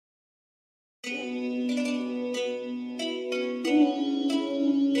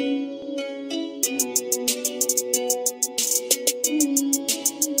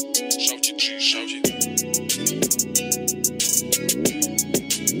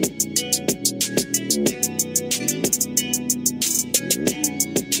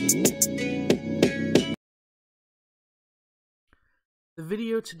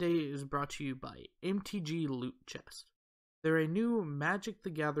today is brought to you by MTG Loot Chest. They're a new Magic the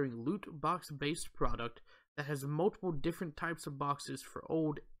Gathering loot box based product that has multiple different types of boxes for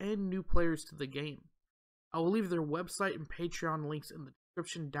old and new players to the game. I will leave their website and Patreon links in the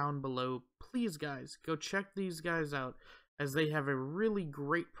description down below. Please guys, go check these guys out as they have a really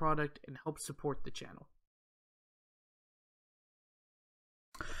great product and help support the channel.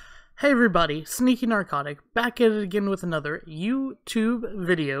 Hey everybody, Sneaky Narcotic, back at it again with another YouTube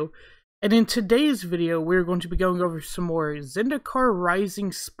video, and in today's video we're going to be going over some more Zendikar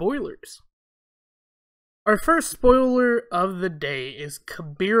Rising spoilers. Our first spoiler of the day is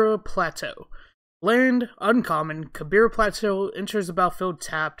Kabira Plateau. Land, uncommon, Kabira Plateau enters the battlefield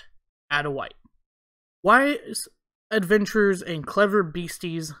tapped, add a white. Wise adventurers and clever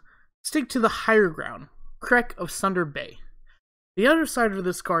beasties stick to the higher ground, Crag of Sunder Bay. The other side of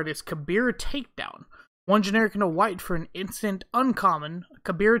this card is Kabira Takedown. One generic and a white for an instant uncommon.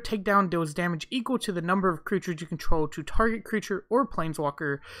 Kabira Takedown deals damage equal to the number of creatures you control to target creature or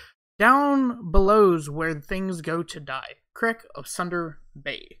planeswalker. Down below's where things go to die. Crag of Sunder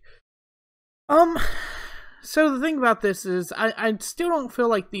Bay. So the thing about this is, I still don't feel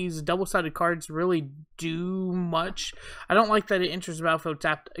like these double-sided cards really do much. I don't like that it enters the battlefield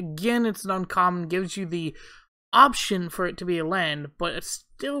tapped. Again, it's an uncommon, gives you the option for it to be a land, but it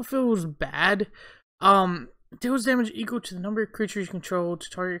still feels bad. Deals damage equal to the number of creatures you control to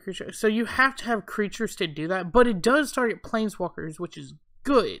target a creature. So you have to have creatures to do that, but it does target planeswalkers, which is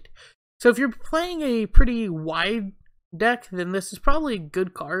good. So if you're playing a pretty wide deck, then this is probably a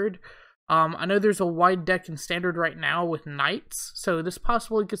good card. I know there's a wide deck in Standard right now with Knights, so this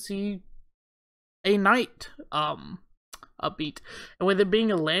possibly could see a Knight upbeat. And with it being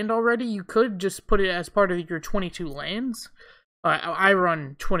a land already, you could just put it as part of your 22 lands. I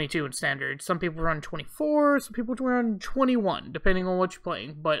run 22 in Standard. Some people run 24, some people run 21, depending on what you're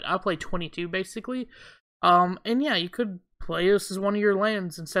playing. But I play 22 basically. And yeah, you could play this as one of your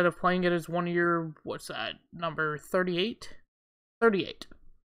lands instead of playing it as one of your, what's that, number 38? 38.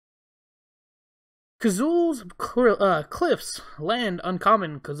 Kazuul's Cliffs. Land,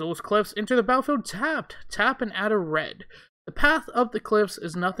 uncommon. Kazuul's Cliffs enter the battlefield tapped. Tap and add a red. The path up the cliffs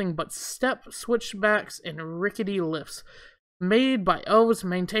is nothing but step switchbacks and rickety lifts. Made by elves,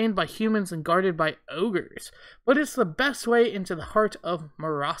 maintained by humans, and guarded by ogres. But it's the best way into the heart of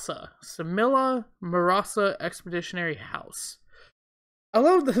Marasa. Samila Marasa Expeditionary House. I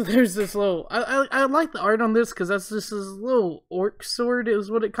love that there's this little... I like the art on this because that's just this little orc sword is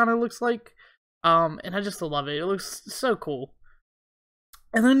what it kind of looks like. And I just love it. It looks so cool.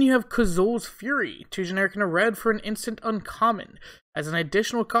 And then you have Kazuul's Fury, 2 generic and a red for an instant uncommon. As an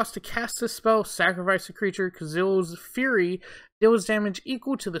additional cost to cast this spell, sacrifice a creature. Kazuul's Fury deals damage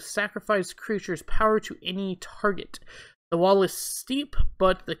equal to the sacrificed creature's power to any target. The wall is steep,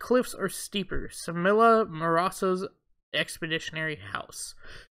 but the cliffs are steeper. Samila Marasa's Expeditionary House.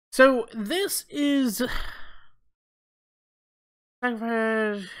 So this is...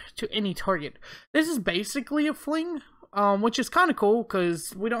 sacrifice to any target. This is basically a fling. Which is kind of cool,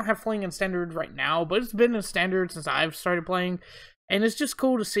 because we don't have fling in Standard right now, but it's been in Standard since I've started playing, and it's just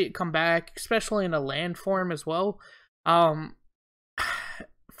cool to see it come back, especially in a land form as well. Fling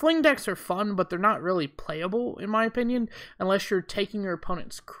decks are fun, but they're not really playable, in my opinion, unless you're taking your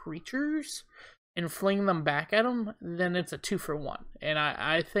opponent's creatures and flinging them back at them, then it's a 2-for-1, and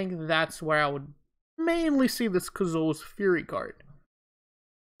I think that's where I would mainly see this Kazuul's Fury card.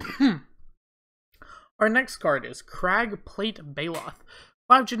 Our next card is Cragplate Baloth.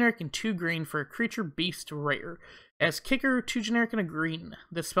 5 generic and 2 green for a creature beast rare. As kicker, 2 generic and a green.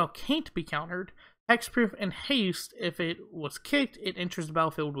 This spell can't be countered. Hexproof and haste. If it was kicked, it enters the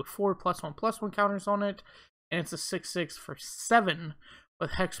battlefield with 4 +1/+1 counters on it. And it's a 6/6 for 7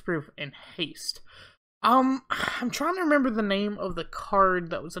 with hexproof and haste. I'm trying to remember the name of the card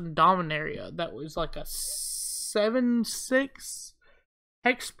that was in Dominaria. That was like a 7/6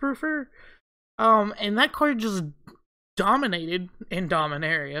 hexproofer. And that card just dominated in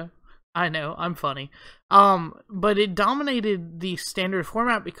Dominaria. I know, I'm funny. But it dominated the Standard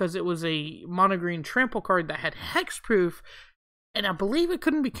format because it was a mono-green trample card that had hexproof, and I believe it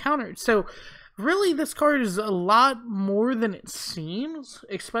couldn't be countered. So, really, this card is a lot more than it seems,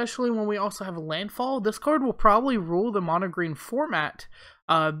 especially when we also have landfall. This card will probably rule the mono-green format,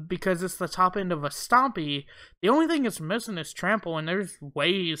 because it's the top end of a Stompy. The only thing it's missing is Trample, and there's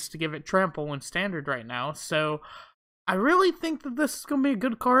ways to give it Trample in Standard right now. So, I really think that this is going to be a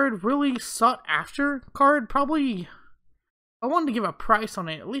good card, really sought after card. Probably, I wanted to give a price on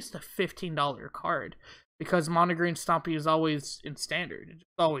it, at least a $15 card, because mono green Stompy is always in Standard. It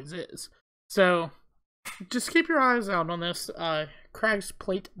just always is. So, just keep your eyes out on this.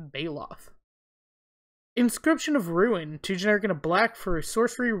 Cragplate Baloth. Inscription of Ruin, 2 generic and a black for a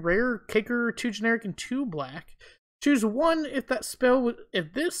sorcery, rare, kicker, 2 generic and 2 black. Choose 1 if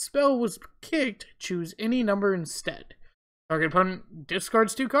this spell was kicked, choose any number instead. Target opponent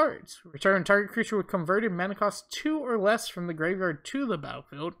discards 2 cards. Return target creature with converted mana cost 2 or less from the graveyard to the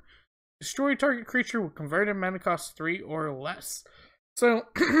battlefield. Destroy target creature with converted mana cost 3 or less. So,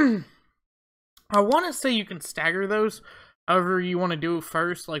 I want to say you can stagger those however you want to do it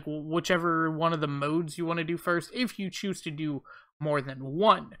first, like whichever one of the modes you want to do first, if you choose to do more than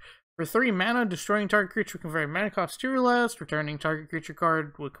one. For 3 mana, destroying target creature with converted mana cost 2 or less, returning target creature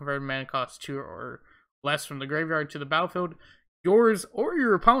card with converted mana cost 2 or less from the graveyard to the battlefield, yours or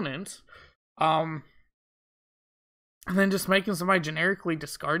your opponent's, and then just making somebody generically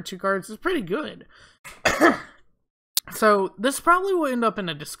discard 2 cards is pretty good. So this probably will end up in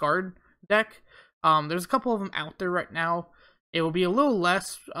a discard deck. There's a couple of them out there right now. It will be a little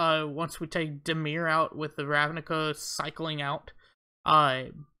less once we take Dimir out with the Ravnica cycling out.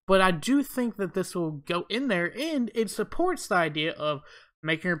 But I do think that this will go in there, and it supports the idea of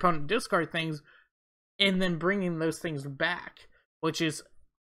making your opponent discard things and then bringing those things back, which is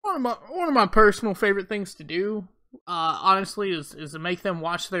one of my personal favorite things to do. Honestly, is to make them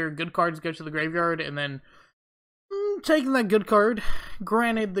watch their good cards go to the graveyard and then taking that good card.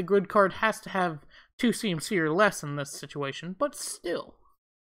 Granted, the good card has to have 2 CMC or less in this situation, but still.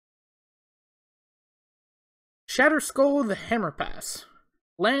 Shatterskull the Hammerpass.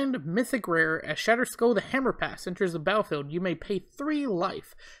 Land mythic rare. As Shatterskull the Hammerpass enters the battlefield, you may pay 3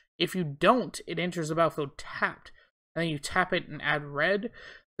 life. If you don't, it enters the battlefield tapped. And then you tap it and add red.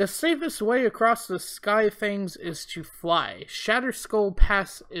 The safest way across the sky things is to fly. Shatterskull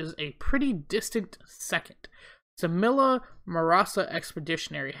Pass is a pretty distant second. Samilla Marasa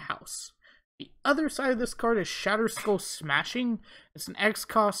Expeditionary House. The other side of this card is Shatterskull Smashing. It's an X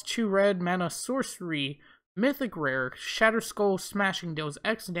cost 2 red mana sorcery mythic rare. Shatterskull Smashing deals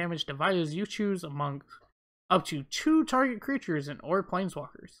X damage divided as you choose among up to 2 target creatures and or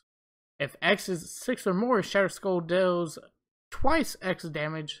planeswalkers. If X is 6 or more, Shatterskull deals twice X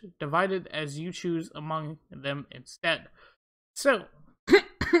damage divided as you choose among them instead. So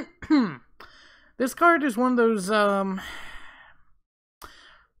this card is one of those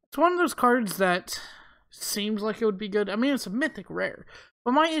it's one of those cards that seems like it would be good. I mean, it's a mythic rare.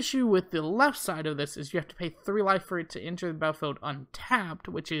 But my issue with the left side of this is you have to pay 3 life for it to enter the battlefield untapped,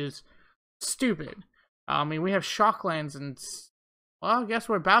 which is stupid. I mean, we have Shocklands and, well, I guess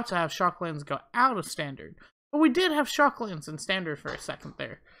we're about to have Shocklands go out of Standard. But we did have Shocklands in Standard for a second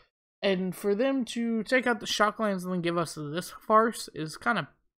there. And for them to take out the Shocklands and then give us this farce is kind of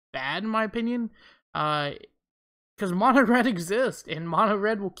bad in my opinion. Because Mono Red exists, and Mono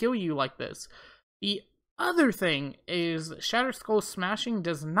Red will kill you like this. The other thing is that Shatterskull Smashing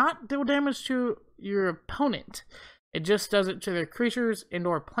does not deal damage to your opponent. It just does it to their creatures and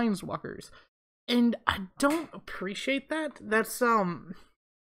or planeswalkers. And I don't appreciate that. That's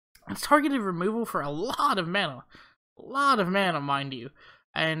targeted removal for a lot of mana. A lot of mana, mind you.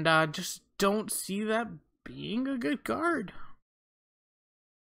 And I just don't see that being a good card.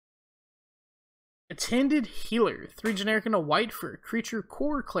 Attended Healer. 3 generic and a white for a creature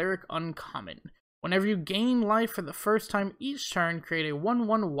core cleric uncommon. Whenever you gain life for the first time each turn, create a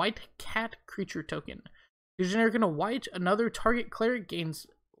 1/1 white cat creature token. 2 generic and a white, another target cleric gains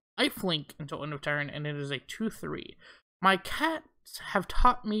lifelink until end of turn, and it is a 2/3. My cats have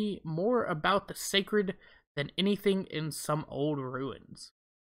taught me more about the sacred than anything in some old ruins.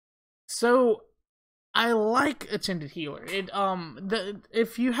 So I like Attended Healer.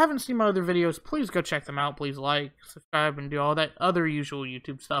 If you haven't seen my other videos, please go check them out. Please like, subscribe, and do all that other usual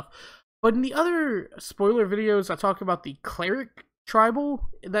YouTube stuff. But in the other spoiler videos, I talk about the Cleric Tribal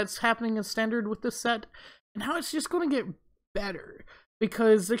that's happening in Standard with this set, and how it's just going to get better.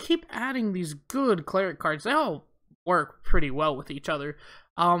 Because they keep adding these good Cleric cards. They all work pretty well with each other.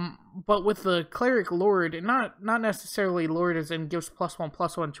 But with the Cleric Lord, and not necessarily Lord as in gives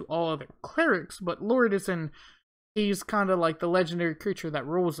 +1/+1 to all other clerics, but Lord as in he's kind of like the legendary creature that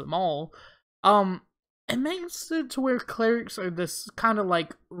rules them all. It makes it to where clerics are this kind of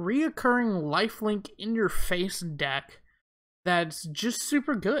like reoccurring lifelink in your face deck that's just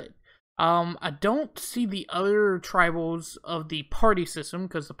super good. I don't see the other tribals of the party system,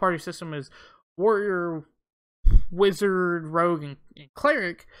 because the party system is warrior, wizard, rogue, and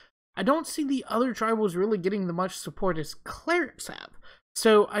cleric. I don't see the other tribals really getting the much support as clerics have.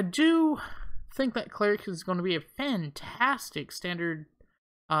 So I do think that cleric is going to be a fantastic Standard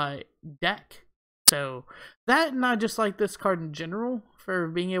deck. So that, and I just like this card in general for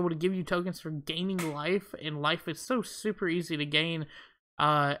being able to give you tokens for gaining life, and life is so super easy to gain.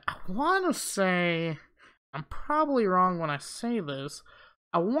 I want to say, I'm probably wrong when I say this,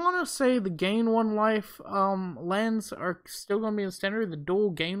 I want to say the gain 1 life lands are still going to be in standard, the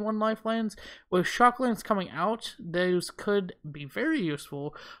dual gain 1 life lands. With Shocklands coming out, those could be very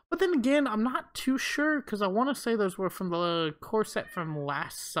useful. But then again, I'm not too sure, because I want to say those were from the core set from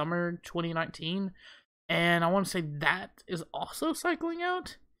last summer, 2019. And I want to say that is also cycling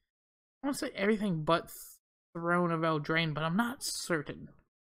out. I want to say everything but Throne of Eldraine, but I'm not certain.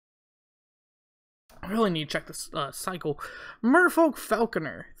 I really need to check this cycle. Merfolk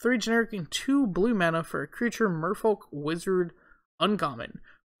Falconer. 3 generic and 2 blue mana for a creature Merfolk Wizard uncommon.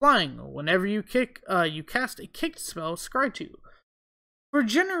 Flying. Whenever you cast a kicked spell, scry 2. For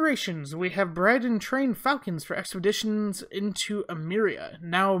generations, we have bred and trained falcons for expeditions into Emeria.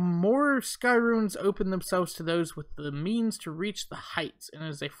 Now, more sky runes open themselves to those with the means to reach the heights, and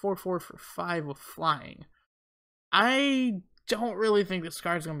is a 4/4 for 5 with flying. I don't really think this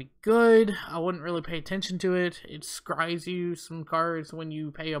card's gonna be good. I wouldn't really pay attention to it. It scries you some cards when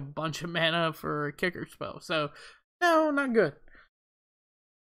you pay a bunch of mana for a kicker spell. So, no, not good.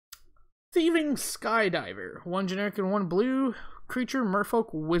 Thieving Skydiver. 1 generic and 1 blue. Creature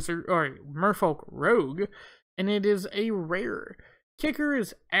Merfolk Wizard, or Merfolk Rogue. And it is a rare. Kicker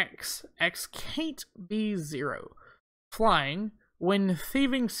is X. X can't be 0. Flying. When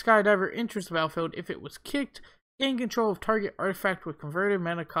Thieving Skydiver enters the battlefield, if it was kicked, gain control of target artifact with converted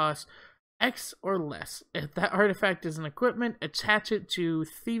mana cost X or less. If that artifact is an equipment, attach it to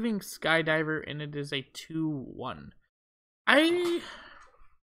Thieving Skydiver, and it is a 2/1. I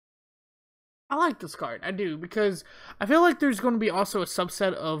like this card. I do, because I feel like there's going to be also a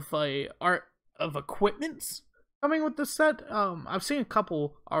subset of equipments coming with this set. I've seen a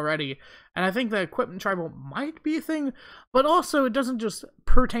couple already, and I think the equipment tribal might be a thing, but also it doesn't just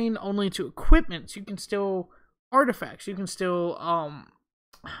pertain only to equipments. You can still artifacts. You can still I'm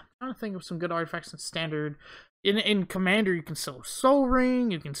trying to think of some good artifacts in standard. In Commander, you can still Soul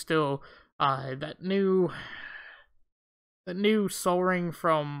Ring. You can still that new Soul Ring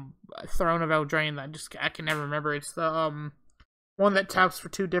from Throne of Eldraine that I can never remember. It's the one that taps for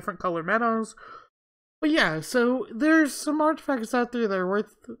 2 different color meadows. But yeah, so there's some artifacts out there that are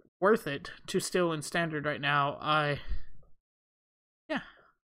worth it to steal in standard right now. Yeah,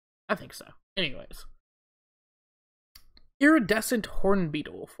 I think so. Anyways. Iridescent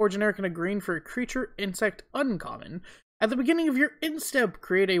Hornbeetle. 4 generic and a green for a creature insect uncommon. At the beginning of your end step,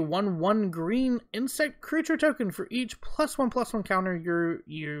 create a 1/1 green insect creature token for each +1/+1 counter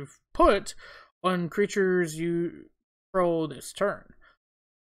you've put on creatures you control this turn.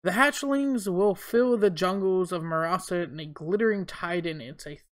 The hatchlings will fill the jungles of Marasa in a glittering tide, and it's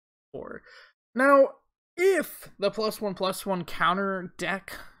a 4. Now, if the +1/+1 counter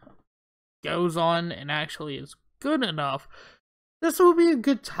deck goes on and actually is good enough, this will be a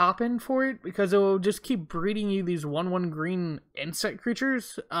good top end for it, because it will just keep breeding you these 1/1 green insect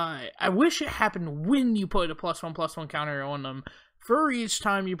creatures. I wish it happened when you put a +1/+1 counter on them. For each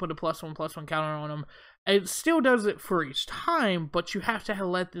time you put a +1/+1 counter on them, it still does it for each time, but you have to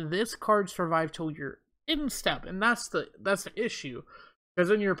let this card survive till your end step, and that's the issue. Because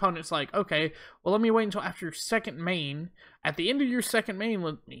then your opponent's like, okay, well, let me wait until after your second main. At the end of your second main,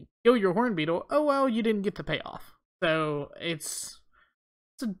 let me kill your Hornbeetle. Oh, well, you didn't get the payoff. So, it's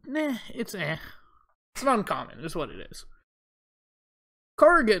uncommon, is what it is.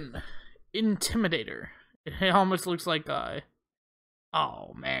 Kargan, Intimidator. It almost looks like,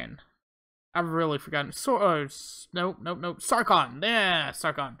 oh, man. I've really forgotten. Nope. Sarkhan. Yeah,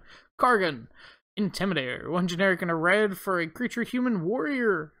 Sarkhan. Kargan. Intimidator. 1 generic and a red for a creature human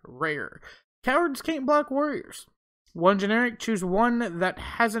warrior. Rare. Cowards can't block warriors. 1 generic, choose 1 that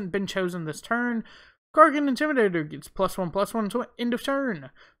hasn't been chosen this turn. Kargan Intimidator gets +1/+1 until end of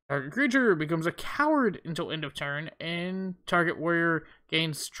turn. Target creature becomes a coward until end of turn, and target warrior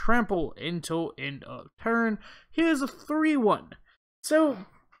gains trample until end of turn. He is a 3/1. So,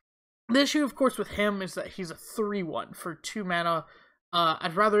 the issue, of course, with him is that he's a 3/1 for 2 mana.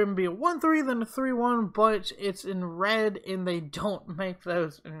 I'd rather him be a 1/3 than a 3/1, but it's in red, and they don't make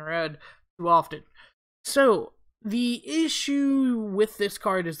those in red too often. So, the issue with this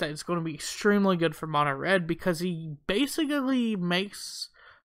card is that it's going to be extremely good for mono red, because he basically makes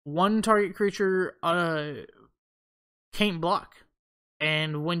 1 target creature can't block.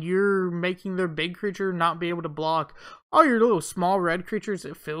 And when you're making their big creature not be able to block all your little small red creatures,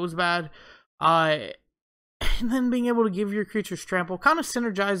 it feels bad. And then being able to give your creatures trample kind of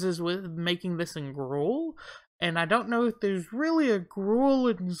synergizes with making this in Gruul. And I don't know if there's really a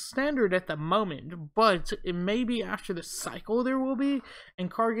Gruul in Standard at the moment, but it may be after the cycle there will be, and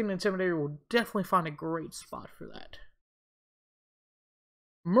Kargan Intimidator will definitely find a great spot for that.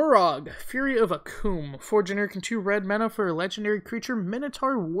 Moraug, Fury of Akoum, 4 generic and 2 red mana for a legendary creature,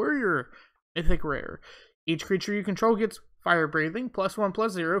 Minotaur Warrior, mythic rare. Each creature you control gets fire breathing,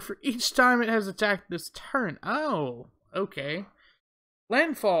 +1/+0 for each time it has attacked this turn. Oh, okay.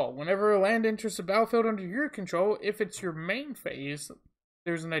 Landfall, whenever a land enters the battlefield under your control, if it's your main phase,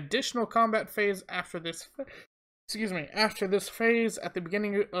 there's an additional combat phase after this after this phase. At the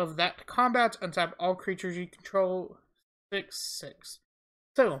beginning of that combat, untap all creatures you control 6/6.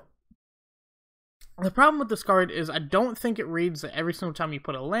 So, the problem with this card is I don't think it reads that every single time you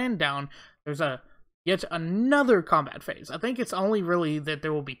put a land down, there's yet another combat phase. I think it's only really that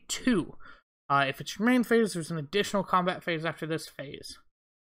there will be 2. If it's your main phase, there's an additional combat phase after this phase.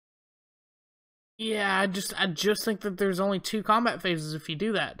 Yeah, I just think that there's only 2 combat phases if you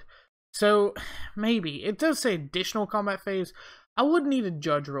do that. So, maybe. It does say additional combat phase. I would need a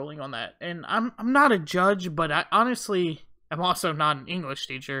judge ruling on that. And I'm not a judge, but I honestly am also not an English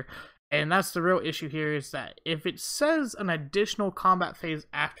teacher. And that's the real issue here, is that if it says an additional combat phase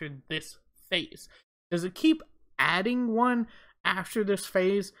after this phase, does it keep adding one after this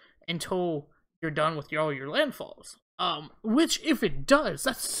phase until you're done with all your landfalls? Which, if it does,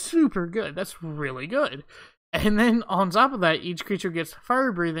 that's super good. That's really good. And then, on top of that, each creature gets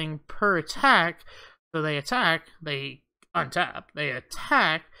fire breathing per attack. So they attack, they untap. They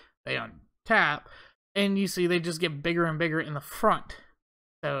attack, they untap. And you see, they just get bigger and bigger in the front.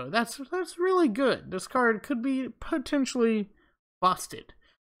 So that's really good. This card could be potentially busted.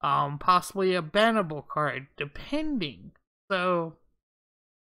 Possibly a bannable card, depending. So,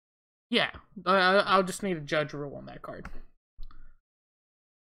 yeah, I'll just need a judge rule on that card.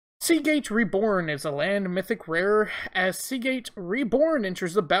 Seagate Reborn is a land mythic rare. As Seagate Reborn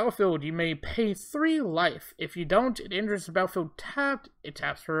enters the battlefield, you may pay 3 life. If you don't, it enters the battlefield tapped. It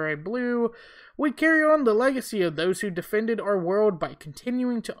taps for a blue. We carry on the legacy of those who defended our world by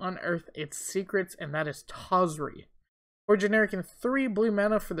continuing to unearth its secrets, and that is Tazri. 4 generic and 3 blue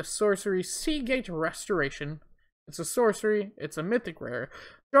mana for the sorcery Seagate Restoration. It's a sorcery, it's a mythic rare.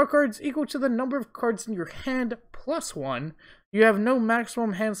 Draw cards equal to the number of cards in your hand +1. You have no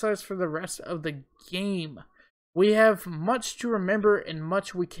maximum hand size for the rest of the game. We have much to remember and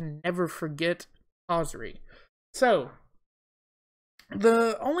much we can never forget. Tazri. So,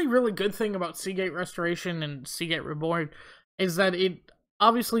 the only really good thing about Seagate Restoration and Seagate Reborn is that it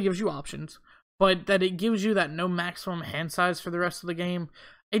obviously gives you options, but that it gives you that no maximum hand size for the rest of the game.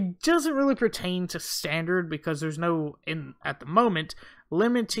 It doesn't really pertain to Standard because there's no, at the moment,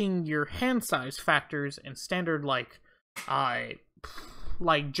 limiting your hand size factors in Standard like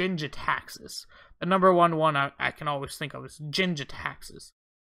Jin-Gitaxias. The number one I can always think of is Jin-Gitaxias.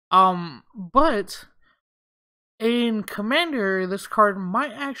 But in Commander, this card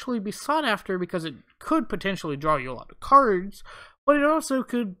might actually be sought after because it could potentially draw you a lot of cards, but it also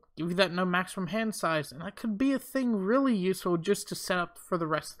could give you that no maximum hand size, and that could be a thing really useful just to set up for the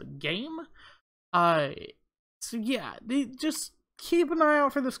rest of the game. So yeah, just keep an eye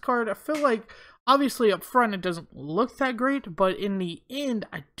out for this card. I feel like, obviously up front it doesn't look that great, but in the end,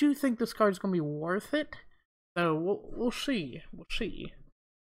 I do think this card's going to be worth it. So we'll see. We'll see.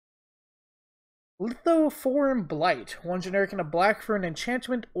 Lithoform Blight. 1 generic and a black for an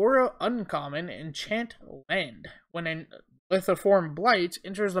enchantment or an uncommon enchant land. When an Lithoform Blight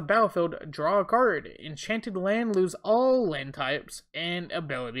enters the battlefield, draw a card. Enchanted land lose all land types and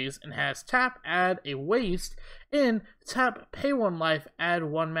abilities and has tap, add a waste, and tap, pay 1 life, add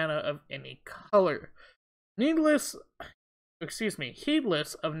 1 mana of any color. Heedless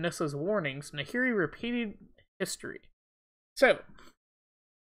of Nissa's warnings, Nahiri repeated history. So,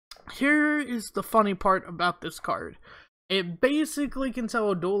 here is the funny part about this card. It basically can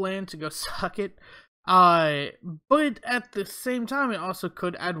tell a dual land to go suck it. But at the same time, it also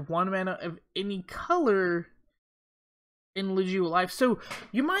could add 1 mana of any color and lose you a life. So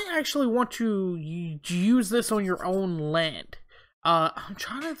you might actually want to use this on your own land. I'm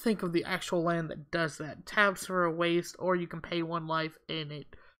trying to think of the actual land that does that. Taps for a waste, or you can pay 1 life and it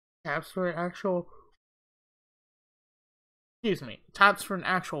taps for an actual... taps for an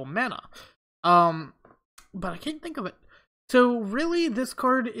actual mana. But I can't think of it. So really, this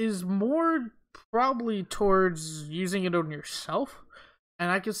card is more probably towards using it on yourself,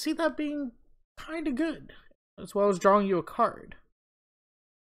 and I can see that being kind of good, as well as drawing you a card.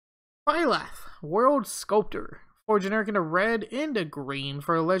 Phylath, World Sculptor. 4 generic and a red and a green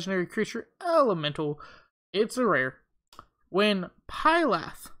for a legendary creature elemental. It's a rare. When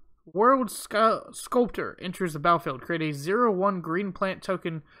Phylath Sculptor enters the battlefield. Create a 0/1 green plant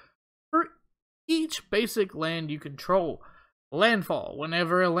token for each basic land you control. Landfall.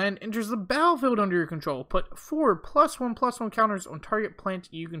 Whenever a land enters the battlefield under your control, put 4 +1/+1 counters on target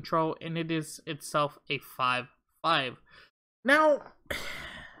plant you control, and it is itself a 5/5. Now,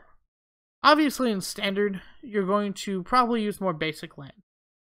 obviously in Standard, you're going to probably use more basic land.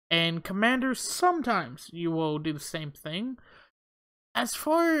 And Commander, sometimes you will do the same thing. As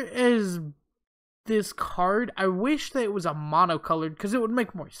far as this card, I wish that it was a monocolored, because it would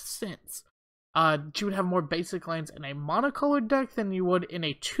make more sense. You would have more basic lands in a monocolored deck than you would in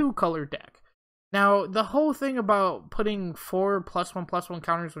a two-color deck. Now, the whole thing about putting 4 +1/+1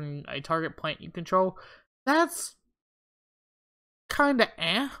 counters on a target plant you control, that's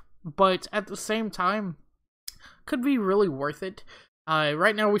kinda but at the same time, could be really worth it.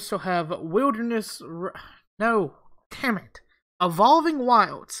 Right now we still have Evolving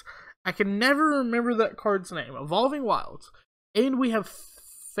Wilds. I can never remember that card's name. Evolving Wilds. And we have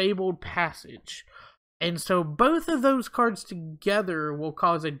Fabled Passage. And so both of those cards together will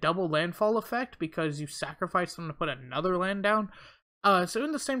cause a double landfall effect because you sacrifice them to put another land down. So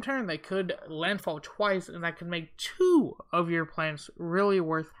in the same turn, they could landfall twice, and that could make 2 of your plants really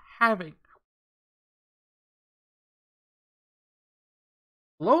worth having.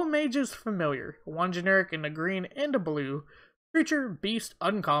 Lullmage's Familiar. 1 generic in a green and a blue. Creature, beast,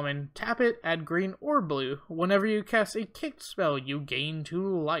 uncommon. Tap it, add green or blue. Whenever you cast a kicked spell, you gain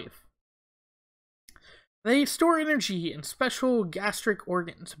 2 life. They store energy in special gastric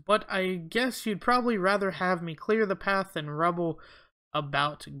organs, but I guess you'd probably rather have me clear the path than rubble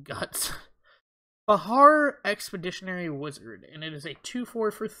about guts. Bahar Expeditionary Wizard, and it is a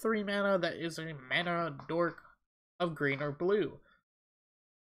 2/4 for 3 mana that is a mana dork of green or blue.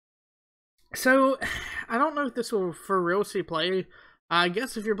 So, I don't know if this will for real see play. I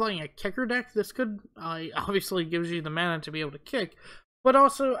guess if you're playing a kicker deck, this could obviously gives you the mana to be able to kick. But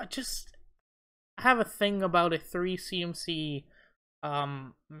also, I just have a thing about a 3 CMC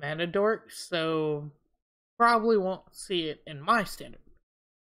mana dork, so probably won't see it in my Standard.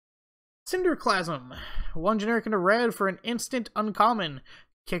 Cinderclasm. 1 generic and a red for an instant uncommon.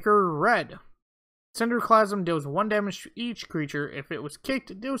 Kicker red. Cinderclasm deals 1 damage to each creature. If it was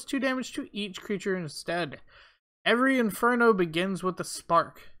kicked, it deals 2 damage to each creature instead. Every Inferno begins with a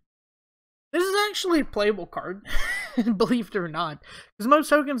spark. This is actually a playable card, believe it or not, because most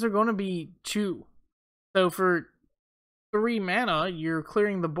tokens are going to be 2. So for 3 mana, you're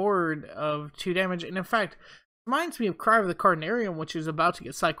clearing the board of 2 damage, and in fact, it reminds me of Cry of the Carnarium, which is about to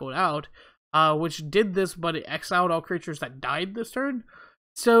get cycled out, which did this, but it exiled all creatures that died this turn.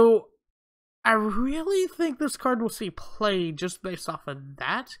 So I really think this card will see play just based off of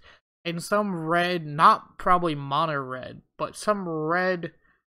that, and some red, not probably mono red, but some red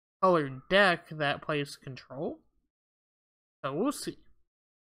colored deck that plays control. So we'll see.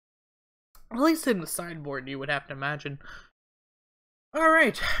 At least in the sideboard, you would have to imagine.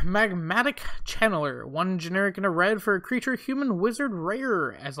 Alright, Magmatic Channeler. 1 generic and a red for a creature, human, wizard,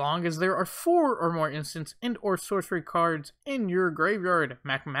 rare. As long as there are 4 or more instants and or sorcery cards in your graveyard,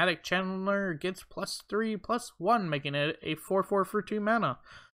 Magmatic Channeler gets +3/+1, making it a 4/4 for 2 mana.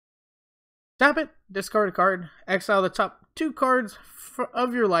 Tap it, discard a card, exile the top 2 cards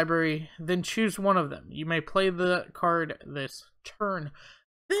of your library, then choose one of them. You may play the card this turn.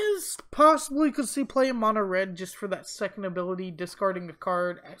 This possibly could see play in mono red just for that second ability, discarding a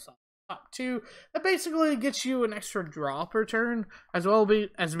card, exile the top 2. That basically gets you an extra draw per turn, as well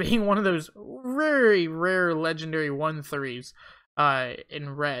as being one of those very rare legendary 1/3s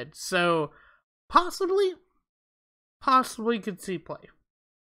in red. So possibly could see play.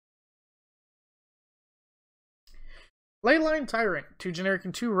 Leyline Tyrant. 2 generic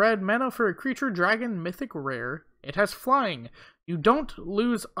and 2 red mana for a creature, dragon, mythic rare. It has flying. You don't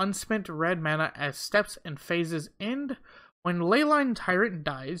lose unspent red mana as steps and phases end. When Leyline Tyrant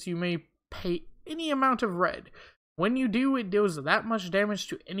dies, you may pay any amount of red. When you do, it deals that much damage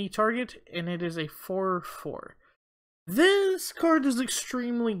to any target, and it is a 4/4. This card is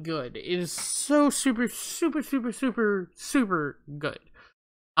extremely good. It is so super good.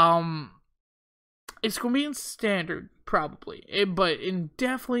 It's going to be in Standard, probably. But in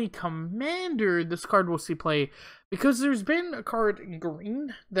definitely Commander, this card will see play. Because there's been a card in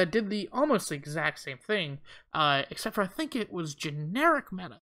green that did the almost exact same thing. Except for I think it was generic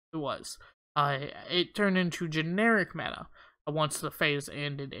mana. It was. It turned into generic mana once the phase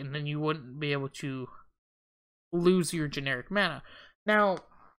ended. And then you wouldn't be able to lose your generic mana. Now,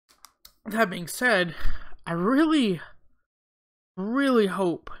 that being said, I really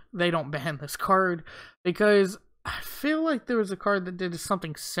hope they don't ban this card, because I feel like there was a card that did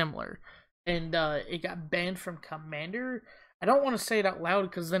something similar, and it got banned from Commander. I don't want to say it out loud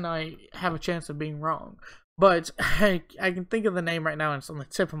because then I have a chance of being wrong, but I can think of the name right now and it's on the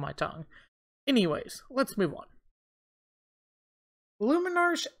tip of my tongue. Anyways, let's move on.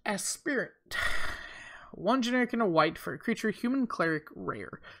 Luminarch Aspirant. 1 generic and a white for a creature, human cleric,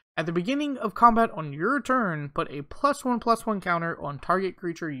 rare. At the beginning of combat on your turn, put a +1/+1 counter on target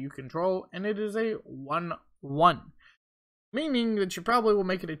creature you control, and it is a 1/1. Meaning that you probably will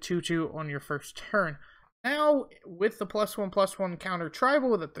make it a 2/2 on your first turn. Now, with the +1/+1 counter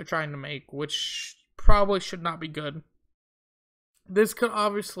tribal that they're trying to make, which probably should not be good, this could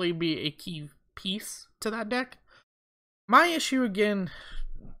obviously be a key piece to that deck. My issue, again,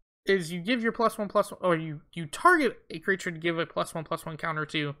 is you give your +1/+1, or you target a creature to give a +1/+1 counter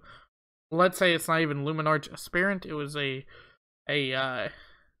to. Let's say it's not even Luminarch Aspirant, it was a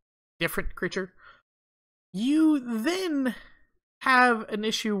different creature. You then have an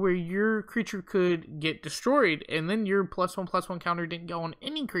issue where your creature could get destroyed, and then your +1/+1 counter didn't go on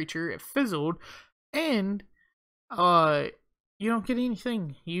any creature, it fizzled, and you don't get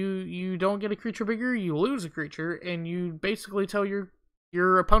anything. You don't get a creature bigger, you lose a creature, and you basically tell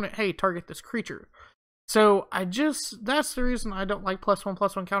your opponent, hey, target this creature. So that's the reason I don't like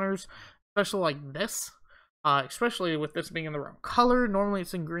 +1/+1 counters, especially like this. Especially with this being in the wrong color. Normally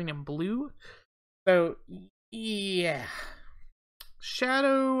it's in green and blue. So, yeah.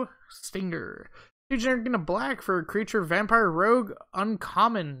 Shadow Stinger. 2 generic and a black for a creature, vampire, rogue,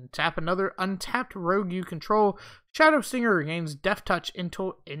 uncommon. Tap another untapped rogue you control. Shadow Stinger gains Death Touch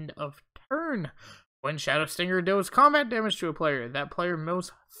until end of turn. When Shadow Stinger deals combat damage to a player, that player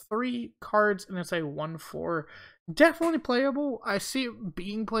mills 3 cards, and it's a 1/4. Definitely playable. I see it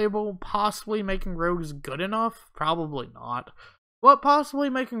being playable, possibly making rogues good enough. Probably not. But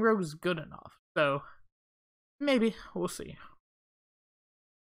possibly making rogues good enough. So, maybe. We'll see.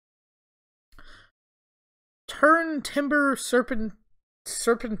 Turntimber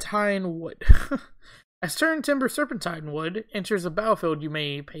Serpentine Wood. As Turntimber Serpentine Wood enters the battlefield, you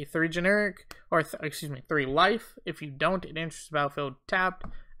may pay 3 generic, or 3 life. If you don't, it enters the battlefield tapped,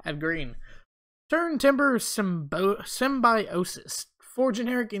 add green. Turntimber Symbiosis. 4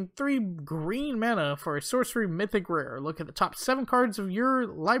 generic and 3 green mana for a sorcery mythic rare. Look at the top 7 cards of your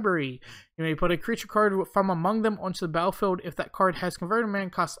library. You may put a creature card from among them onto the battlefield. If that card has converted mana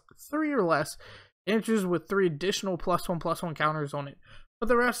cost 3 or less, it enters with 3 additional +1/+1 counters on it. Put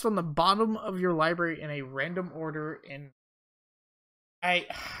the rest on the bottom of your library in a random order. And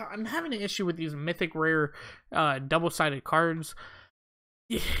I'm having an issue with these mythic rare double-sided cards.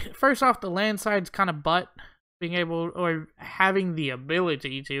 First off, the land side's kind of butt. Being able, or having the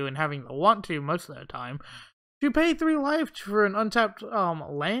ability to, and having the want to most of the time, to pay 3 life for an untapped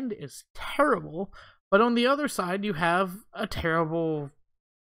land is terrible. But on the other side, you have a terrible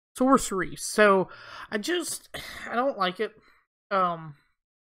sorcery. So, I don't like it. I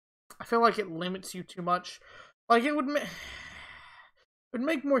feel like it limits you too much. Like, it would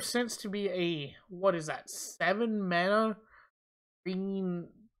make more sense to be a, 7 mana green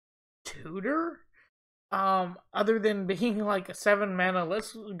tutor? Other than being like a 7 mana,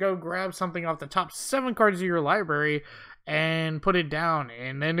 let's go grab something off the top 7 cards of your library and put it down.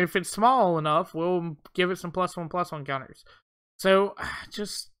 And then if it's small enough, we'll give it some +1/+1 counters. So,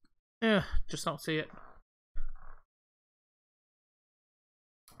 just don't see it.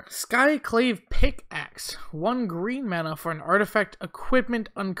 Skyclave Pickaxe. 1 green mana for an artifact equipment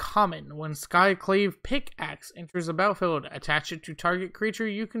uncommon. When Skyclave Pickaxe enters the battlefield, attach it to target creature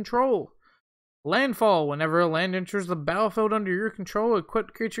you control. Landfall. Whenever a land enters the battlefield under your control,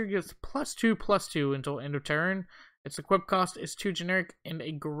 equipped creature gets +2/+2 until end of turn. Its equip cost is 2 generic and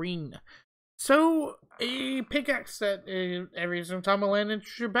a green. So, a pickaxe set, every time a land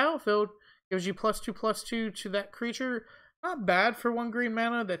enters your battlefield, gives you +2/+2 to that creature. Not bad for 1 green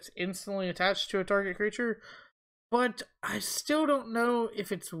mana that's instantly attached to a target creature, but I still don't know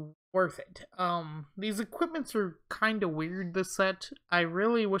if it's worth it. These equipments are kind of weird this set. I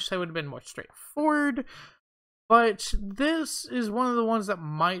really wish they would have been more straightforward, but this is one of the ones that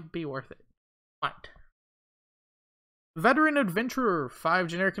might be worth it. Might. Veteran Adventurer. 5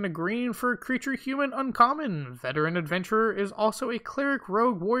 generic and a green for a creature human uncommon. Veteran Adventurer is also a cleric,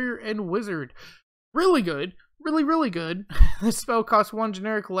 rogue, warrior, and wizard. Really good. Really good. This spell costs 1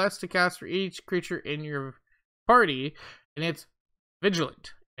 generic less to cast for each creature in your party, and it's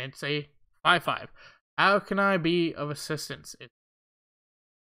vigilant. It's a 5/5. How can I be of assistance? It's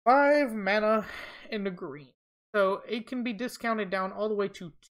 5 mana in the green, so it can be discounted down all the way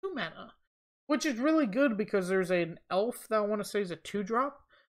to 2 mana, which is really good because there's an elf that I want to say is a 2-drop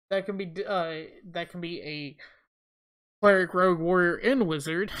that can be a Cleric, Rogue, Warrior, and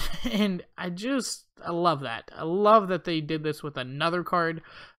Wizard. And I love that. I love that they did this with another card.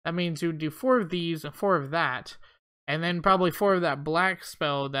 That means you would do 4 of these and 4 of that. And then probably 4 of that black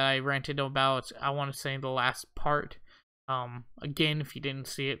spell that I ranted about, I want to say, in the last part. Again, if you didn't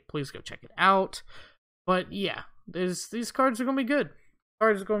see it, please go check it out. But yeah, these cards are going to be good.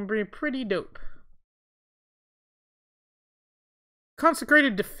 Cards are going to be pretty dope.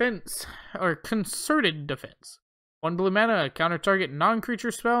 Consecrated Defense, or Concerted Defense. 1 blue mana, counter target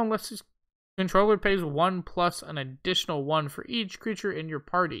non-creature spell unless its controller pays 1 plus an additional 1 for each creature in your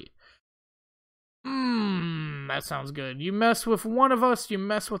party. That sounds good. You mess with one of us, you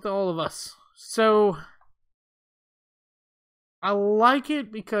mess with all of us. So, I like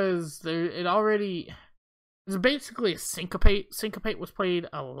it because it's basically a Syncopate. Syncopate was played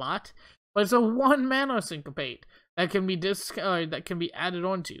a lot, but it's a 1 mana Syncopate that can be added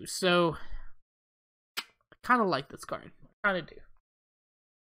onto. So, kind of like this card. Kind of do.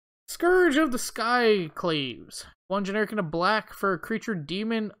 Scourge of the Skyclaves. 1 generic and a black for a creature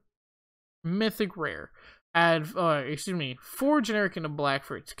demon mythic rare. Add 4 generic and a black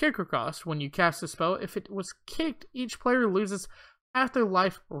for its kicker cost. When you cast a spell, if it was kicked, each player loses half their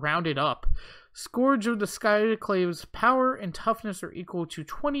life rounded up. Scourge of the Skyclaves' power and toughness are equal to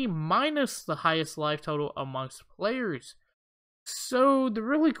 20 minus the highest life total amongst players. So the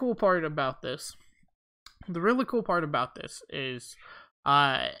really cool part about this is,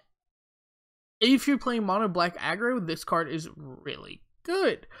 if you're playing mono black aggro, this card is really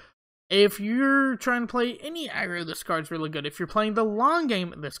good. If you're trying to play any aggro, this card's really good. If you're playing the long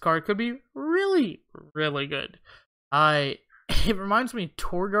game, this card could be really, really good. It reminds me of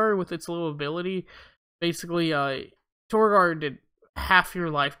Torgar with its little ability. Basically, Torgar did half your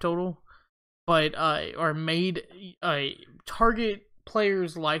life total, but or made a target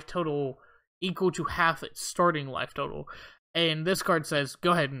player's life total equal to half its starting life total. And this card says,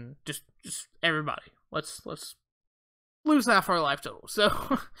 go ahead and just everybody, let's lose half our life total.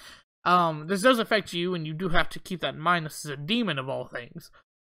 So, this does affect you, and you do have to keep that in mind. This is a demon of all things,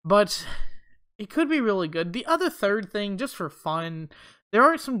 but it could be really good. The other third thing, just for fun, there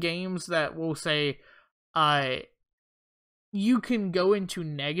are some games that will say, you can go into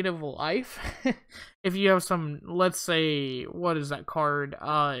negative life if you have some, let's say, what is that card?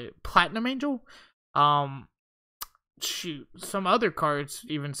 Platinum Angel? Shoot, some other cards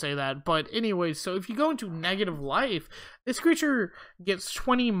even say that. But anyways, so if you go into negative life, this creature gets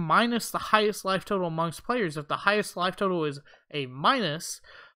 20 minus the highest life total amongst players. If the highest life total is a minus,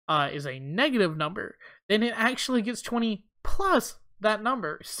 is a negative number, then it actually gets 20 plus that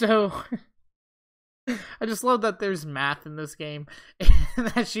number. So I just love that there's math in this game, and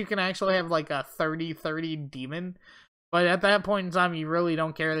that you can actually have like a 30-30 demon. But at that point in time, you really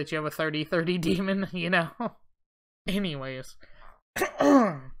don't care that you have a 30-30 demon, you know? Anyways.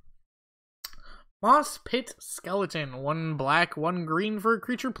 Moss Pit Skeleton. 1 black, 1 green for a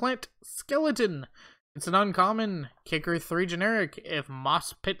creature plant skeleton. It's an uncommon. Kicker 3 generic. If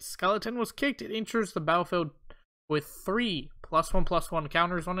Moss Pit Skeleton was kicked, it enters the battlefield with 3 +1/+1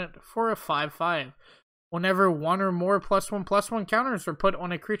 counters on it for a 5/5. Whenever 1 or more +1/+1 counters are put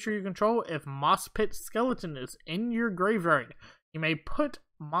on a creature you control, if Moss Pit Skeleton is in your graveyard, you may put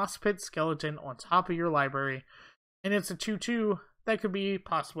Moss Pit Skeleton on top of your library. And it's a 2/2. That could be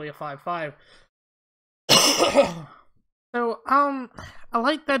possibly a 5/5. So, I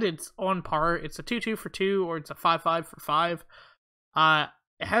like that it's on par. It's a 2/2 for 2, or it's a 5/5 for 5.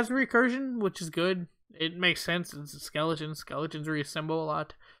 It has recursion, which is good. It makes sense. It's a skeleton. Skeletons reassemble a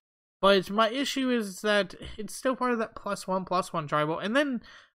lot. But my issue is that it's still part of that +1/+1 tribal. And then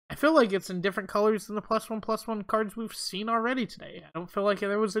I feel like it's in different colors than the +1/+1 cards we've seen already today. I don't feel like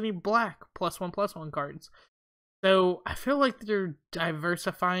there was any black +1/+1 cards. So I feel like they're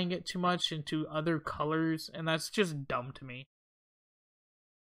diversifying it too much into other colors, and that's just dumb to me.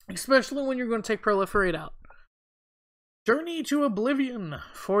 Especially when you're going to take Proliferate out. Journey to Oblivion.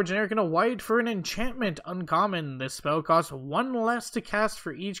 4 generic and a white for an enchantment. Uncommon. This spell costs 1 less to cast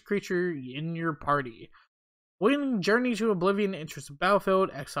for each creature in your party. When Journey to Oblivion enters the battlefield,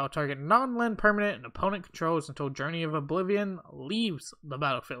 exile target non-land permanent and opponent controls until Journey of Oblivion leaves the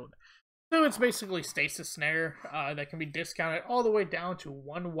battlefield. So it's basically Stasis Snare that can be discounted all the way down to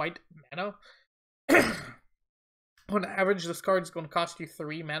 1 white mana. On average, this card is going to cost you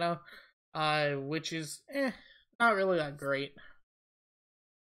 3 mana, which is not really that great.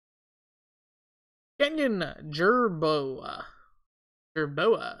 Kenyan Jerboa.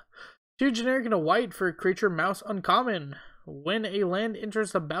 2 generic and a white for a creature mouse uncommon. When a land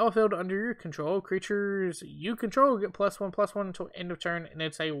enters the battlefield under your control, creatures you control get +1/+1 until end of turn, and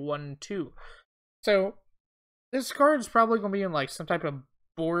it's a 1/2. So, This card is probably going to be in like some type of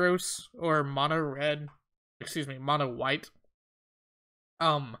Boros or mono white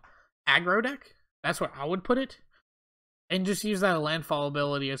aggro deck. That's where I would put it. And just use that landfall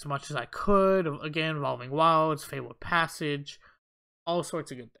ability as much as I could. Again, Evolving Wilds, Fabled Passage, all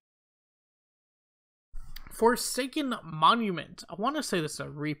sorts of good things. Forsaken Monument. I want to say this is a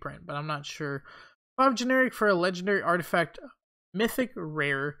reprint, but I'm not sure. 5 generic for a legendary artifact, mythic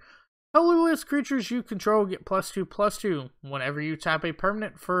rare. Colorless creatures you control get +2/+2. Whenever you tap a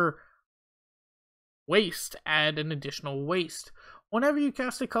permanent for waste, add an additional waste. Whenever you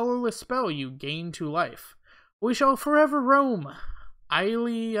cast a colorless spell, you gain 2 life. We shall forever roam.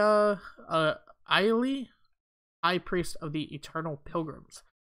 Aili, High Priest of the Eternal Pilgrims.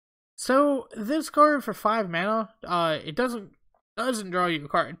 So this card for 5 mana, it doesn't draw you a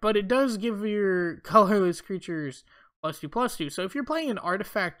card, but it does give your colorless creatures +2/+2. So if you're playing an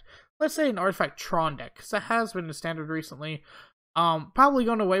artifact, let's say an artifact Tron deck, because that has been the standard recently, probably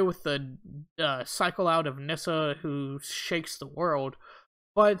going away with the cycle out of Nissa who shakes the world,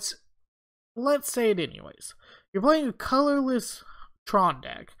 but let's say it anyways. You're playing a colorless Tron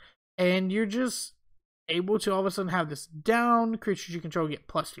deck, and you're just able to all of a sudden have this down, creatures you control get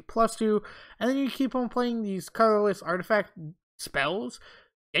 +2/+2, and then you keep on playing these colorless artifact spells,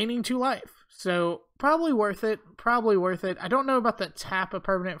 gaining 2 life. So probably worth it. I don't know about that tap a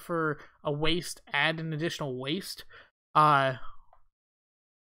permanent for a waste, add an additional waste. But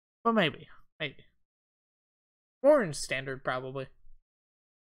maybe. More in standard, probably.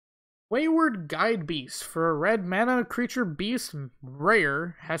 Wayward Guide-Beast. For a red mana creature beast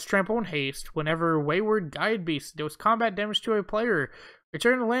rare, has trample and haste. Whenever Wayward Guide-Beast deals combat damage to a player,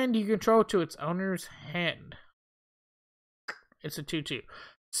 return the land you control to its owner's hand. It's a 2/2.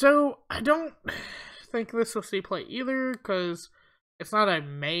 So, I don't think this will see play either, because it's not a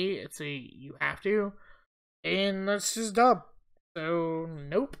may, it's a you have to. And that's just dumb. So,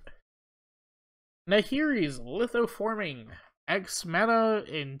 nope. Nahiri's Lithoforming. X mana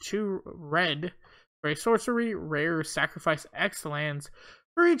in 2 red. For a sorcery, rare, sacrifice X lands.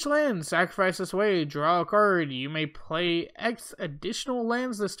 For each land, sacrifice this way, draw a card. You may play X additional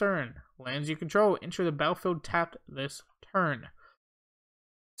lands this turn. Lands you control enter the battlefield tapped this turn.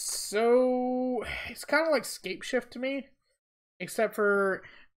 So, it's kind of like Scape Shift to me, except for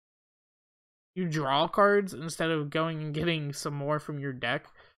you draw cards instead of going and getting some more from your deck.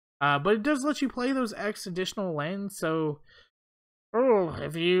 But it does let you play those X additional lands, so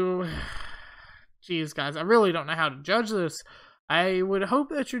if you... Jeez, guys, I really don't know how to judge this. I would hope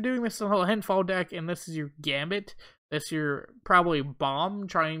that you're doing this in a landfall deck, and this is your Gambit. This is your probably Bomb,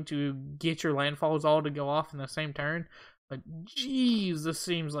 trying to get your landfalls all to go off in the same turn. But jeez, this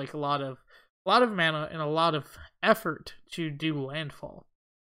seems like a lot of mana and a lot of effort to do landfall.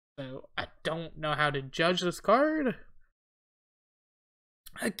 So I don't know how to judge this card.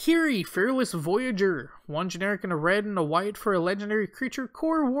 Akiri, Fearless Voyager. 1 generic and a red and a white for a legendary creature,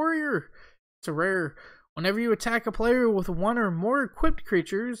 Core Warrior. It's a rare. Whenever you attack a player with 1 or more equipped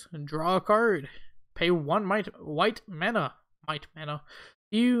creatures, draw a card. Pay 1 white mana.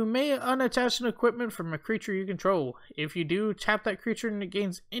 You may unattach an equipment from a creature you control. If you do, tap that creature and it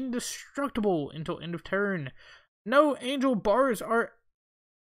gains indestructible until end of turn. No angel bars are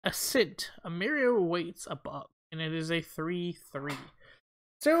ascent. A Mirio waits above, and it is a 3/3.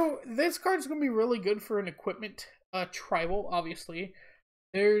 So this card's going to be really good for an equipment tribal, obviously.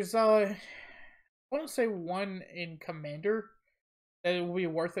 There's, I want to say 1 in Commander that it will be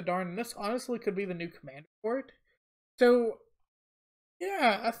worth a darn. And this honestly could be the new Commander for it. So,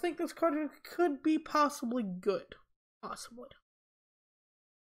 yeah, I think this card could be possibly good. Possibly.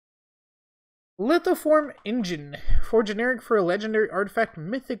 Lithoform Engine. 4 generic for a legendary artifact,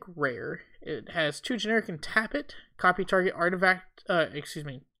 mythic rare. It has 2 generic and tap it. Copy target artifact,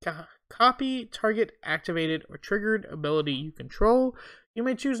 copy target activated or triggered ability you control. You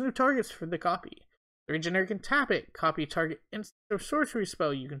may choose new targets for the copy. 3 generic and tap it. Copy target instant or sorcery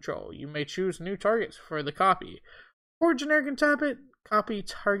spell you control. You may choose new targets for the copy. 4 generic and tap it. Copy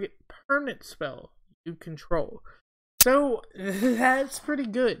target permanent spell you control. So that's pretty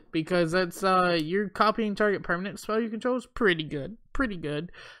good, because that's you're copying target permanent spell you control is pretty good.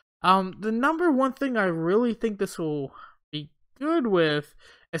 The number one thing I really think this will be good with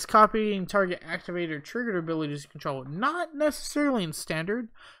is copying target activated or triggered abilities you control. Not necessarily in standard,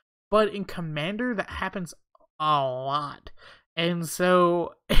 but in Commander that happens a lot. And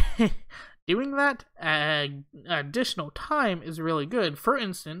so doing that additional time is really good. For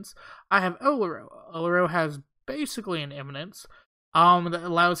instance, I have Olero. Olero has basically an Eminence that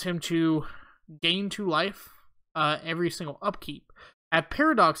allows him to gain 2 life every single upkeep. I have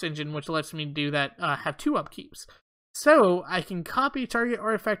Paradox Engine, which lets me do that, have 2 upkeeps. So, I can copy target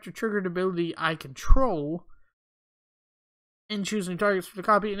artifact or triggered ability I control, and choosing targets for the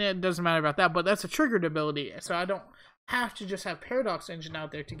copy, and it doesn't matter about that, but that's a triggered ability, so I don't have to just have Paradox Engine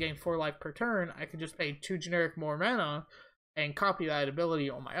out there to gain 4 life per turn. I could just pay 2 generic more mana and copy that ability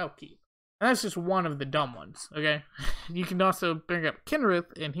on my upkeep. And that's just one of the dumb ones, okay? You can also bring up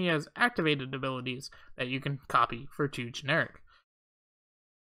Kenrith, and he has activated abilities that you can copy for 2 generic.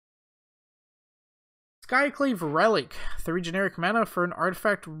 Skyclave Relic, 3 generic mana for an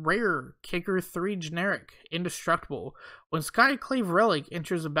artifact rare, kicker 3 generic, indestructible. When Skyclave Relic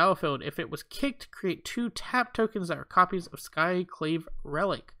enters the battlefield, if it was kicked, create 2 tap tokens that are copies of Skyclave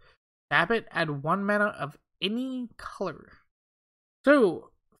Relic. Tap it, add 1 mana of any color.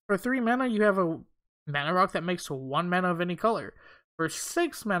 So, for 3 mana, you have a mana rock that makes 1 mana of any color. For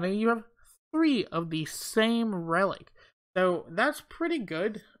 6 mana, you have 3 of the same relic. So, that's pretty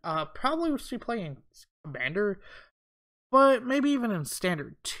good. Probably what you play in Commander, but maybe even in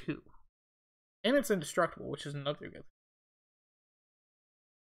Standard too. And it's indestructible, which is another good thing.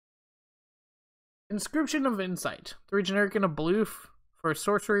 Inscription of Insight, 3 generic and a blue for a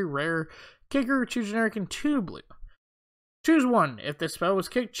sorcery rare, kicker 2 generic and 2 blue. Choose 1. If the spell was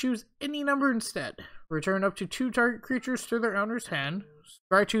kicked, choose any number instead. Return up to 2 target creatures to their owner's hand.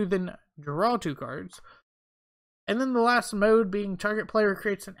 Scry 2, then draw 2 cards. And then the last mode being target player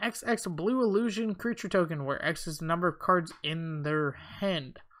creates an XX blue illusion creature token where X is the number of cards in their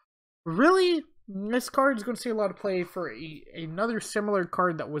hand. Really? This card is going to see a lot of play for another similar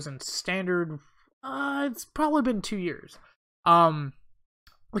card that was in Standard. It's probably been 2 years. The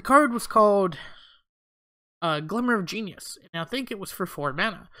card was called Glimmer of Genius, and I think it was for 4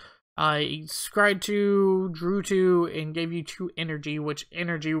 mana. He scryed 2, drew 2, and gave you 2 energy, which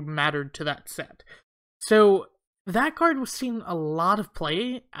energy mattered to that set. So that card was seeing a lot of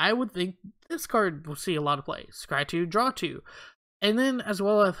play. I would think this card will see a lot of play. Scry 2, draw 2. And then, as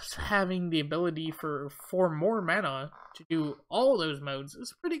well as having the ability for 4 more mana to do all those modes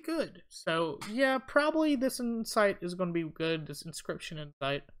is pretty good. So, yeah, probably this Insight is going to be good, this Inscription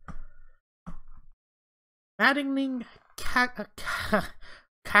Insight. Maddening Cacophony?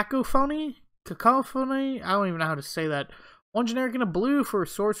 Cacophony? I don't even know how to say that. 1 generic and a blue for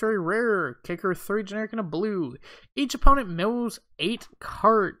sorcery rare. Kicker 3 generic and a blue. Each opponent mills 8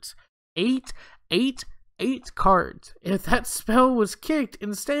 cards. 8 cards. If that spell was kicked,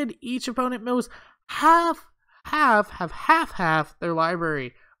 instead each opponent mills half their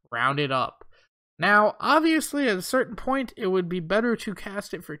library. Rounded up. Now, obviously, at a certain point, it would be better to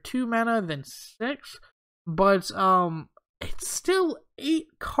cast it for 2 mana than 6. But, it's still 8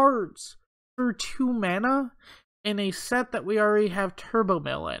 cards for 2 mana in a set that we already have Turbo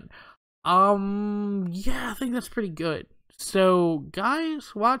Mill in. Yeah, I think that's pretty good. So,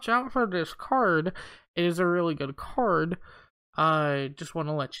 guys, watch out for this card. It is a really good card. I just want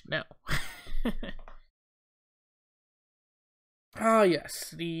to let you know.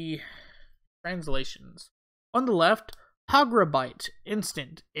 Yes, the translations. On the left, Hagrabite,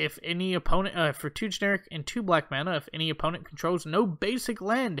 instant. If any opponent, for 2 generic and 2 black mana, if any opponent controls no basic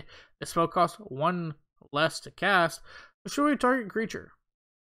land, the spell costs 1 less to cast. Destroy a target creature.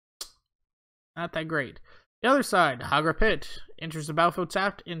 Not that great. The other side, Hagrapit, enters the battlefield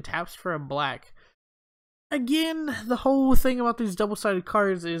tapped and taps for a black. Again, the whole thing about these double-sided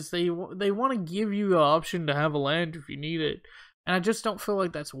cards is they want to give you the option to have a land if you need it, and I just don't feel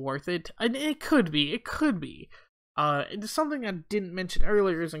like that's worth it. And it could be. It's something I didn't mention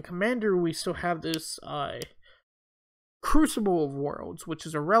earlier is in Commander we still have this Crucible of Worlds, which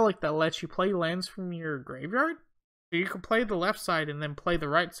is a relic that lets you play lands from your graveyard. So you can play the left side and then play the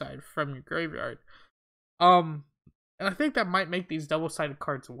right side from your graveyard. And I think that might make these double-sided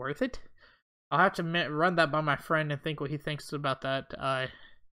cards worth it. I'll have to run that by my friend and think what he thinks about that.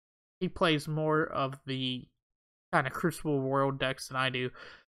 He plays more of the kind of Crucible World decks than I do.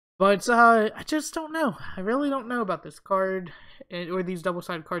 But I just don't know. I really don't know about this card, or these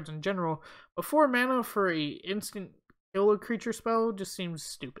double-sided cards in general. But 4 mana for a instant kill a creature spell just seems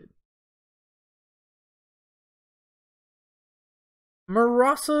stupid.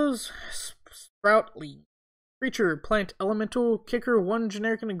 Marasa's Sproutling. Creature, plant, elemental, kicker 1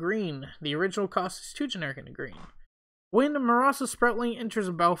 generic and a green. The original cost is 2 generic and a green. When Marasa's Sproutling enters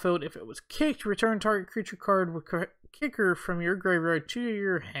a battlefield, if it was kicked, return target creature card with kicker from your graveyard to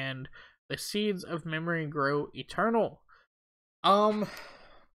your hand. The seeds of memory grow eternal. Yeah,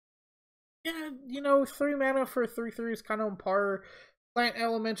 3 mana for 3/3 is kind of on par. Plant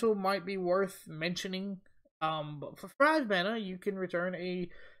elemental might be worth mentioning. But for 5 mana, you can return a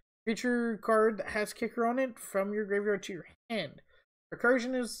creature card that has kicker on it from your graveyard to your hand.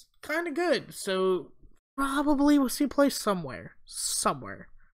 Recursion is kind of good, so probably we'll see play somewhere.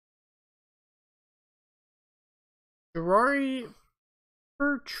 Jurari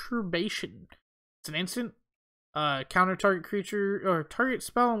Perturbation. It's an instant. Counter target creature or target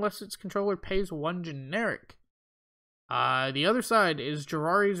spell unless its controller pays 1 generic. The other side is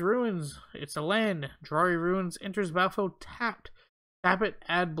Jurari's Ruins. It's a land. Jurari Ruins enters battlefield tapped. Tap it,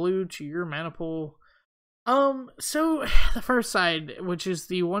 add blue to your mana pool. So the first side, which is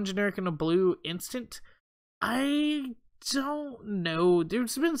the 1 generic and a blue instant, I don't know.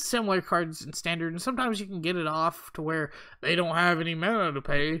 There's been similar cards in Standard, and sometimes you can get it off to where they don't have any mana to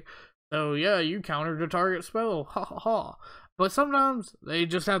pay. So yeah, you countered a target spell, ha ha ha. But sometimes they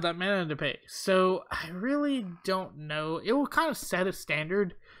just have that mana to pay. So I really don't know. It will kind of set a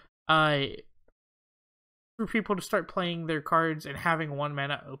standard for people to start playing their cards and having 1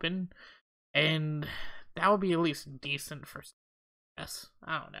 mana open. And that would be at least decent for yes,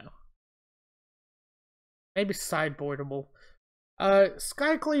 I don't know. Maybe sideboardable.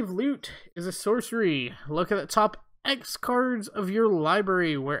 Skyclave Loot is a sorcery. Look at the top X cards of your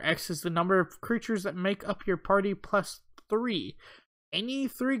library, where X is the number of creatures that make up your party plus 3. Any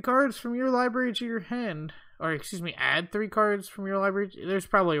 3 cards from your library to your hand, or excuse me, add 3 cards from your library. There's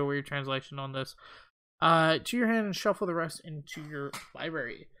probably a weird translation on this. To your hand and shuffle the rest into your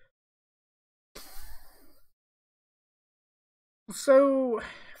library. So,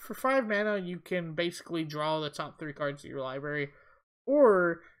 for 5 mana, you can basically draw the top 3 cards of your library.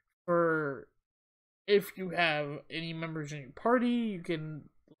 Or, for if you have any members in your party, you can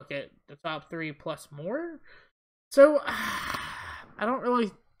look at the top 3 plus more. So, I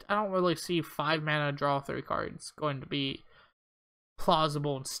don't really see 5 mana draw 3 cards going to be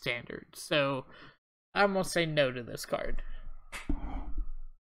plausible and standard. So, I'm gonna say no to this card.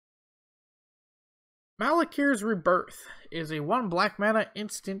 Malakir's Rebirth is a 1 black mana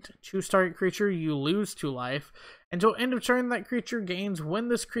instant. Choose target creature, you lose 2 life. Until end of turn, that creature gains when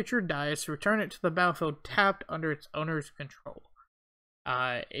this creature dies. Return it to the battlefield tapped under its owner's control.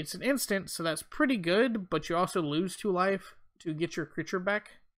 It's an instant, so that's pretty good, but you also lose 2 life to get your creature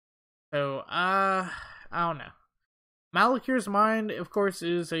back. So, I don't know. Malakir's Mind, of course,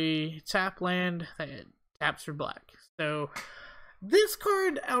 is a tap land that taps for black. So, this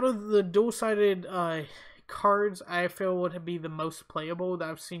card, out of the dual-sided cards, I feel would be the most playable that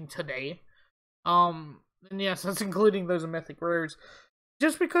I've seen today. And yes, that's including those mythic rares.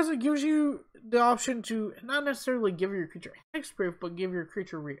 Just because it gives you the option to not necessarily give your creature hexproof, but give your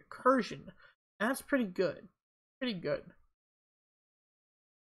creature recursion. And that's pretty good. Pretty good.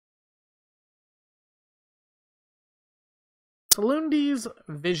 Selundi's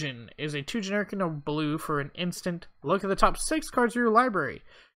Vision is a 2 generic and a blue for an instant. Look at the top 6 cards of your library.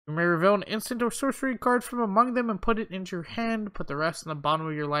 You may reveal an instant or sorcery card from among them and put it into your hand. Put the rest in the bottom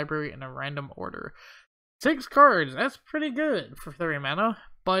of your library in a random order. 6 cards, that's pretty good for 3 mana,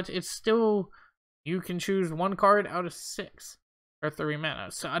 but it's still, you can choose 1 card out of 6 or 3 mana.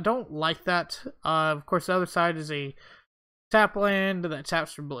 So I don't like that. Of course, the other side is a tap land that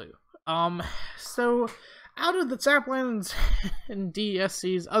taps for blue. So out of the tap lands and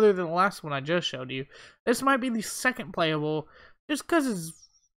DSCs, other than the last one I just showed you, this might be the second playable, just because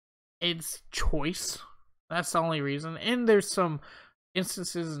it's choice. That's the only reason. And there's some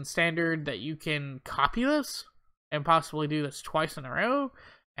instances in Standard that you can copy this and possibly do this twice in a row,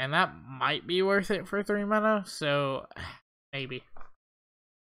 and that might be worth it for 3 mana, so maybe.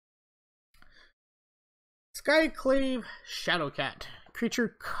 Skyclave Shadowcat.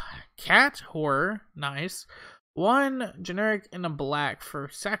 Creature cat horror, nice. 1 generic and a black for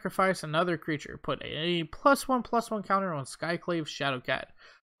sacrifice another creature. Put a +1/+1 counter on Skyclave Shadowcat.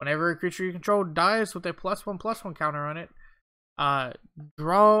 Whenever a creature you control dies with a +1/+1 counter on it,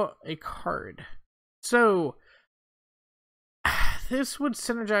 draw a card. So this would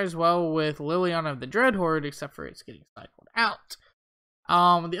synergize well with Liliana of the Dreadhorde, except for it's getting cycled out.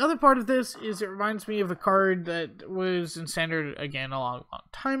 The other part of this is it reminds me of a card that was in Standard again a long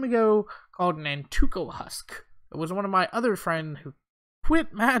time ago called Nantuko Husk. It was one of my other friend who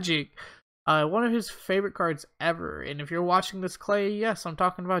quit Magic, one of his favorite cards ever. And if you're watching this, Clay, yes, I'm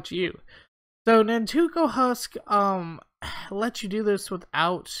talking about you. So Nantuko Husk lets you do this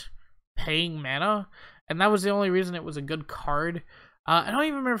without paying mana, and that was the only reason it was a good card. I don't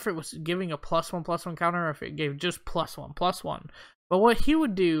even remember if it was giving a +1/+1 counter or if it gave just +1/+1. But what he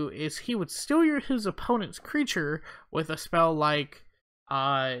would do is he would steal his opponent's creature with a spell like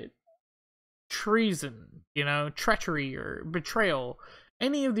treason, treachery or betrayal,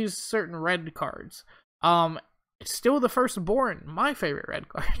 any of these certain red cards. It's still the Firstborn, my favorite red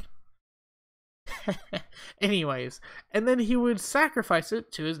card. Anyways, and then he would sacrifice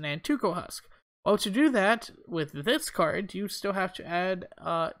it to his Nantuko Husk. Well, to do that, with this card, you still have to add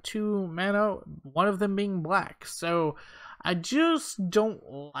 2 mana, one of them being black. So, I just don't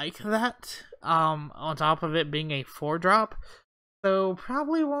like that, on top of it being a 4-drop. So,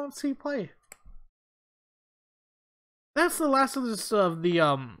 probably won't see play. That's the last of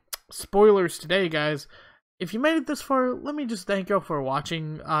the spoilers today, guys. If you made it this far, let me just thank you for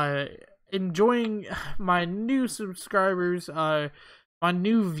watching, enjoying my new subscribers, my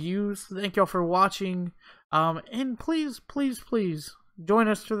new views. Thank y'all for watching, and please, please, please join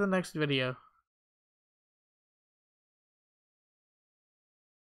us for the next video.